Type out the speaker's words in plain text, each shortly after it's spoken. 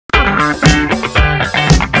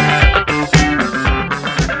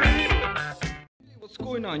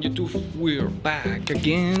going on YouTube? We're back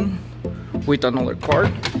again with another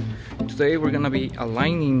car. Today we're gonna be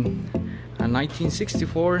aligning a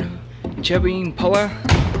 1964 Chevy Impala,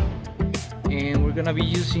 and we're gonna be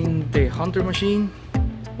using the Hunter machine,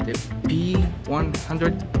 the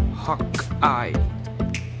P100 Hawkeye.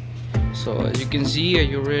 So as you can see,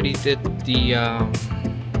 I already did the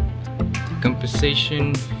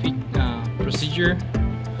compensation procedure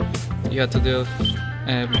you have to do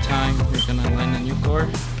every time you're gonna align a new car.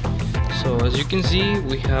 So as you can see,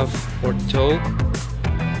 we have our toe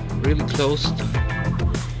really closed,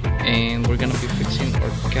 and we're gonna be fixing our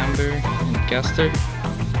camber and caster.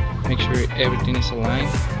 Make sure everything is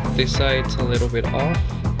aligned. This side's a little bit off,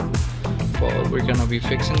 but we're gonna be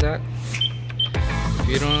fixing that. If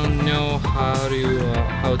you don't know how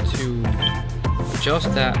to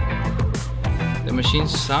adjust that, the machine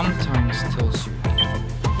sometimes tells you.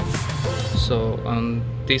 So on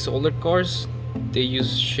these older cars, they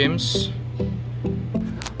use shims.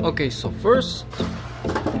 Okay, so first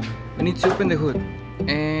we need to open the hood,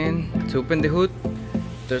 and to open the hood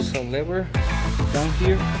there's a lever down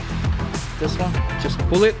here, this one. Just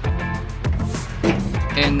pull it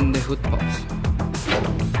and the hood pops.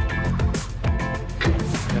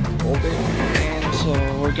 Hold it, and so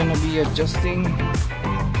we're gonna be adjusting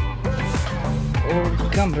our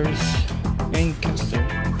cambers and caster.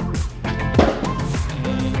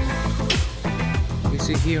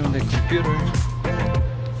 See here on the computer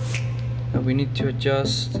that we need to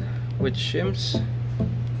adjust with shims.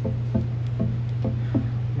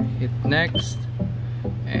 Hit next,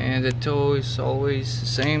 and the toe is always the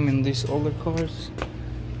same in these older cars.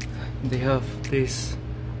 They have these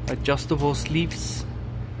adjustable sleeves.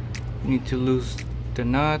 You need to lose the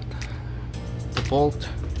nut, the bolt,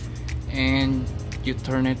 and you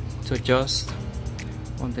turn it to adjust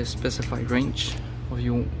on the specified range of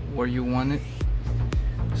where you want it.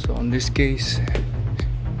 So in this case,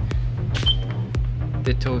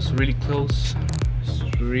 the toe is really close. It's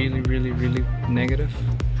really negative.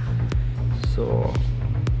 So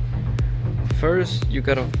first you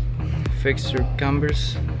gotta fix your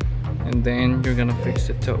cambers, and then you're gonna fix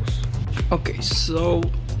the toes. Okay, so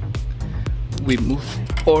we move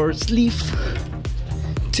our sleeve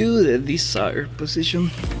to the desired position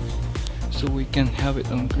so we can have it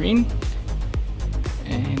on green,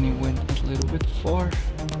 and it went a little bit far.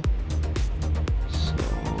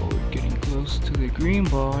 Close to the green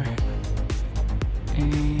bar,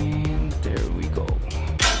 and there we go.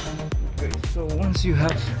 Okay, so once you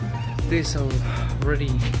have this already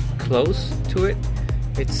close to it,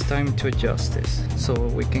 it's time to adjust this so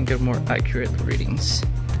we can get more accurate readings.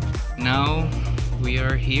 Now we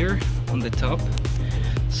are here on the top.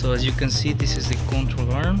 So as you can see, this is the control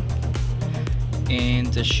arm, and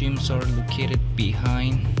the shims are located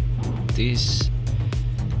behind this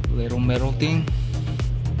little metal thing.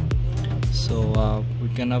 So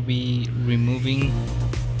we're gonna be removing,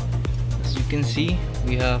 as you can see,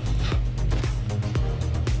 we have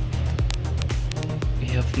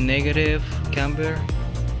negative camber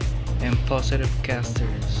and positive caster.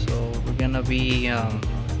 So we're gonna be,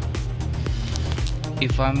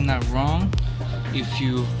 if I'm not wrong, if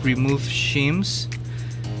you remove shims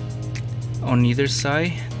on either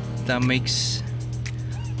side, that makes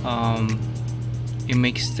it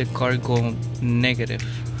makes the car go negative.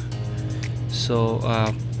 So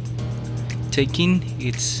taking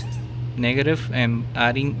its negative and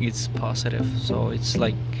adding its positive, so it's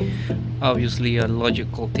like obviously a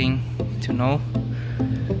logical thing to know.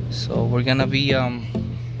 So we're gonna be on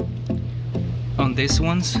these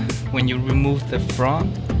ones, when you remove the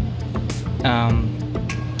front,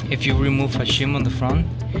 if you remove a shim on the front,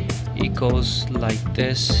 it goes like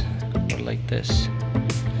this or like this.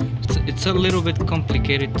 It's a little bit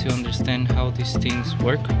complicated to understand how these things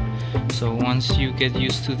work. So once you get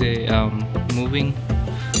used to the moving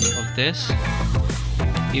of this,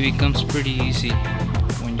 it becomes pretty easy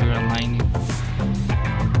when you're aligning.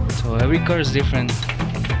 So every car is different,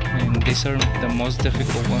 and these are the most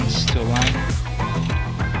difficult ones to align.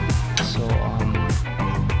 So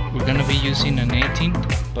we're gonna be using an 18,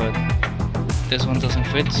 but this one doesn't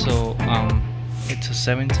fit, so it's a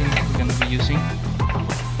 17 we're gonna be using.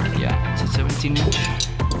 Yeah, it's a 17-inch.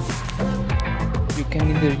 You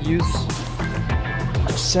can either use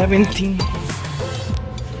 17,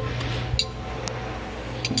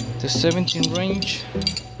 the 17 range,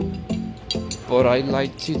 but I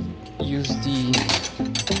like to use the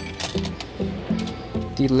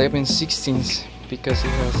 11/16s because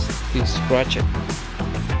it has this ratchet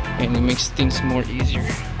and it makes things more easier.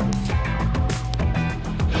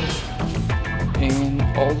 And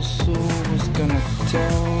also was gonna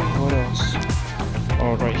tell what else.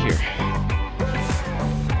 or right here.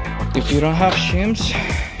 If you don't have shims,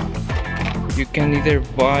 you can either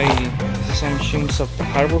buy some shims of the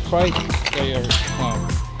Harbor Freight. They are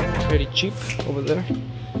pretty cheap over there.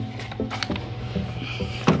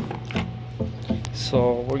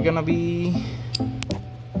 So we're gonna be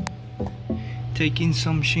taking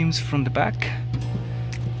some shims from the back,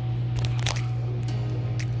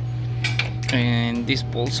 and these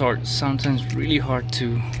bolts are sometimes really hard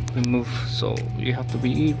to remove, so you have to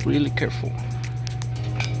be really careful.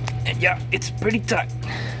 And yeah, it's pretty tight.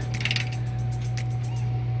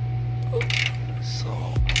 So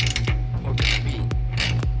we're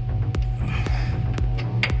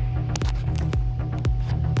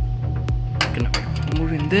gonna be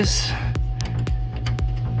moving this,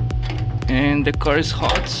 and the car is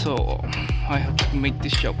hot, so I have to make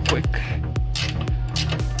this job quick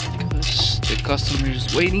because the customer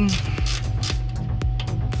is waiting.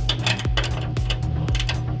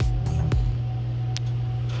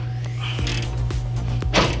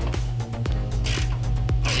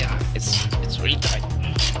 Yeah, it's really tight.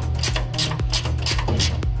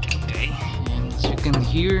 Okay, and as you can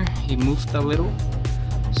hear, he moved a little,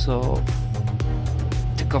 so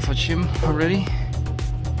off a shim already,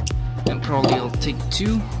 and probably I'll take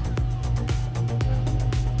 2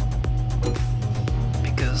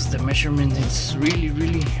 because the measurement is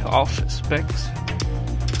really off specs.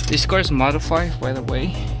 This car is modified, by the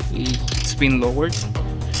way. It's been lowered,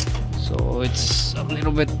 so it's a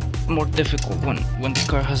little bit more difficult when the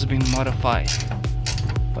car has been modified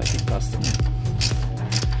by the customer.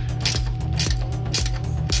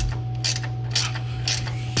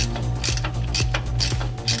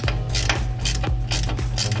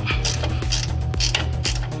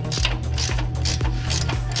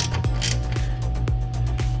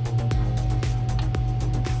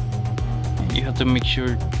 You have to make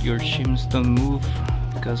sure your shims don't move,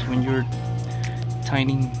 because when you're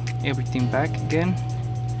tightening everything back again,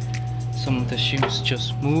 some of the shims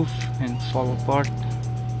just move and fall apart,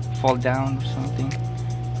 fall down or something.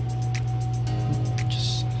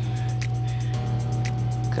 Just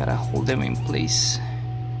gotta hold them in place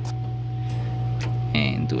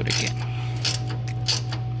and do it again.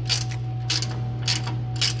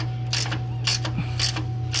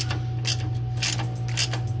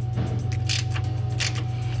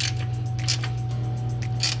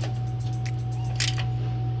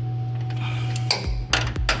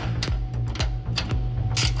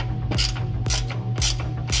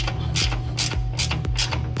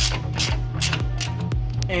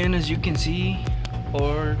 And as you can see,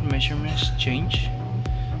 our measurements change,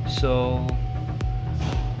 so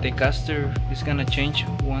the caster is gonna change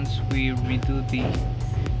once we redo the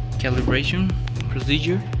calibration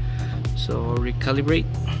procedure. So I'll recalibrate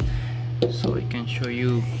so I can show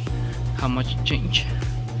you how much change.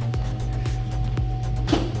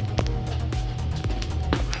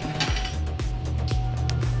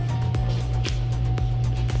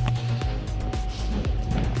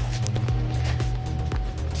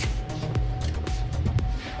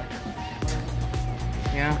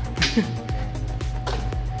 Yeah.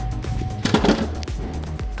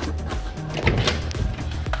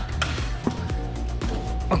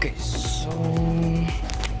 Okay, so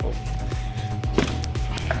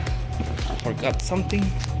I forgot something.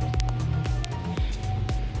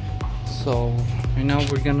 So right now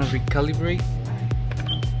we're gonna recalibrate.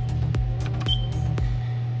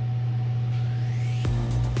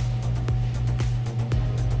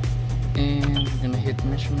 And we're gonna hit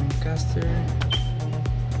measurement caster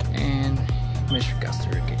and measure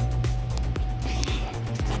caster again.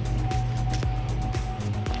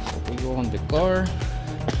 So we go on the car,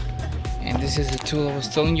 and this is the tool I was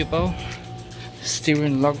telling you about,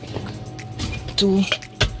 steering lock tool.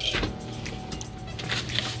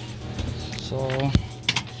 So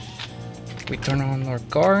we turn on our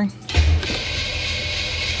car.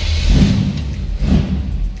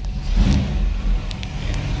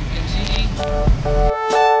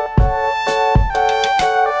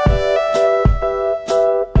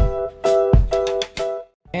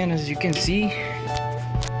 And as you can see,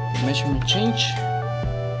 the measurement change,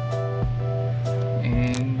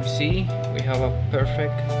 and you see we have a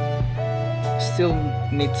perfect, still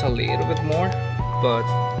needs a little bit more, but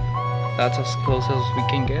that's as close as we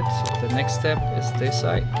can get. So the next step is this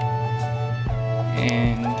side,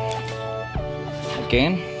 and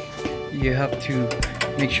again you have to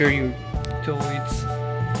make sure your toe is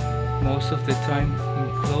most of the time in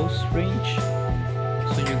close range,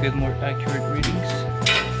 so you get more accurate readings.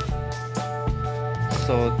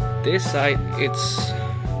 So this side, it's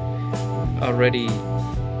already,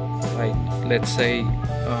 like, let's say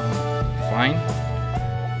fine,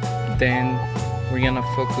 then we're gonna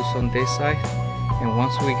focus on this side, and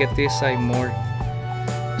once we get this side more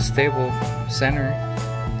stable center,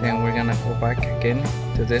 then we're gonna go back again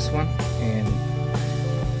to this one and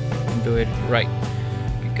do it right,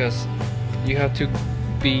 because you have to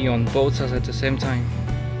be on both sides at the same time,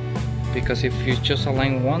 because if you just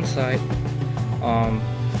align one side,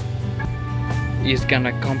 it's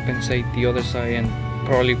gonna compensate the other side and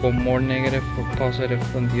probably go more negative or positive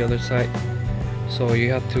from the other side. So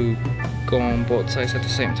you have to go on both sides at the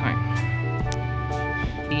same time.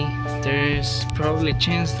 There's probably a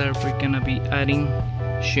chance that we're gonna be adding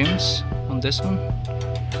shims on this one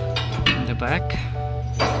in the back.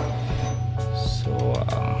 So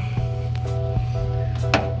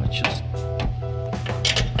let's just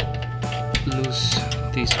loose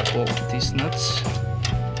these nuts.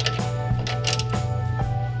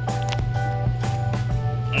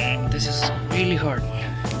 And this is really hard.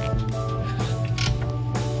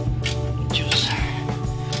 Just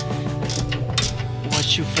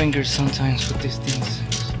watch your fingers sometimes with these things.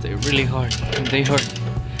 They're really hard. And they hurt.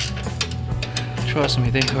 Trust me,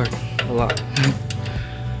 they hurt a lot.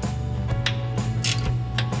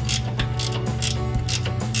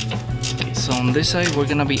 Okay, so on this side we're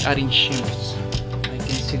gonna be adding shims. I can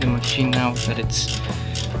see the machine now that it's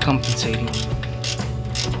compensating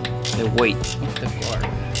the weight of the car.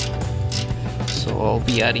 So I'll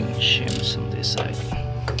be adding shims on this side.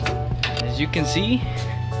 As you can see,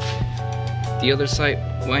 the other side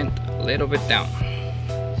went a little bit down.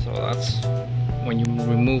 So that's when you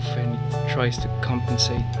remove and it tries to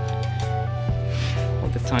compensate all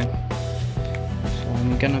the time. So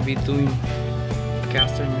I'm gonna be doing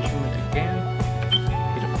caster measurement again.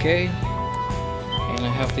 Hit OK. And I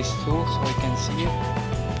have this tool so I can see it.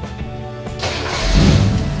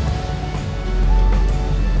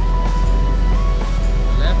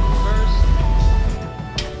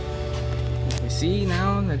 See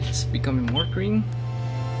now that it's becoming more green.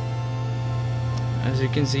 As you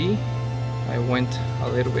can see, I went a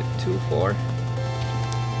little bit too far.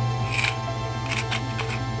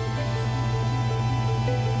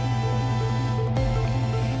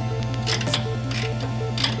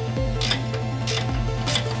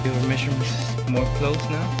 Your measurement is more close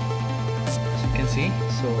now, as you can see.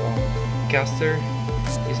 So caster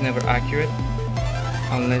is never accurate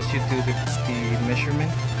unless you do the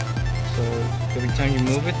measurement. So every time you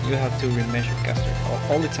move it, you have to remeasure caster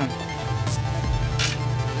all the time.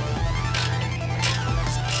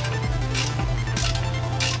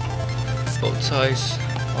 Both sides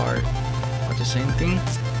are the same thing.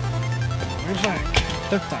 We're back,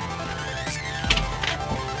 third time.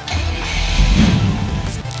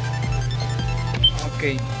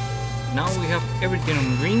 Okay, now we have everything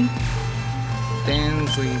on green. Then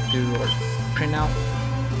we do our printout,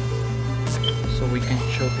 so we can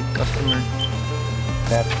show the customer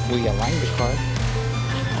that we align the car.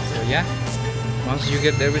 So yeah, once you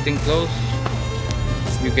get everything close,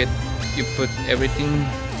 you put everything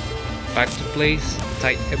back to place,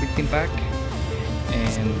 tight everything back,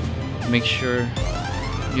 and make sure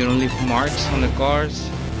you don't leave marks on the car,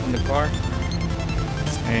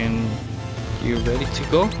 and you're ready to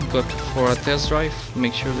go. But for a test drive,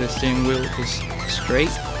 make sure the steering wheel is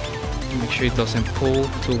straight, make sure it doesn't pull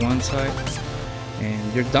to one side,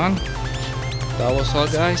 and you're done. That was all,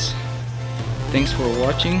 guys. Thanks for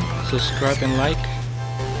watching. Subscribe and like,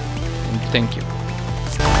 and thank you.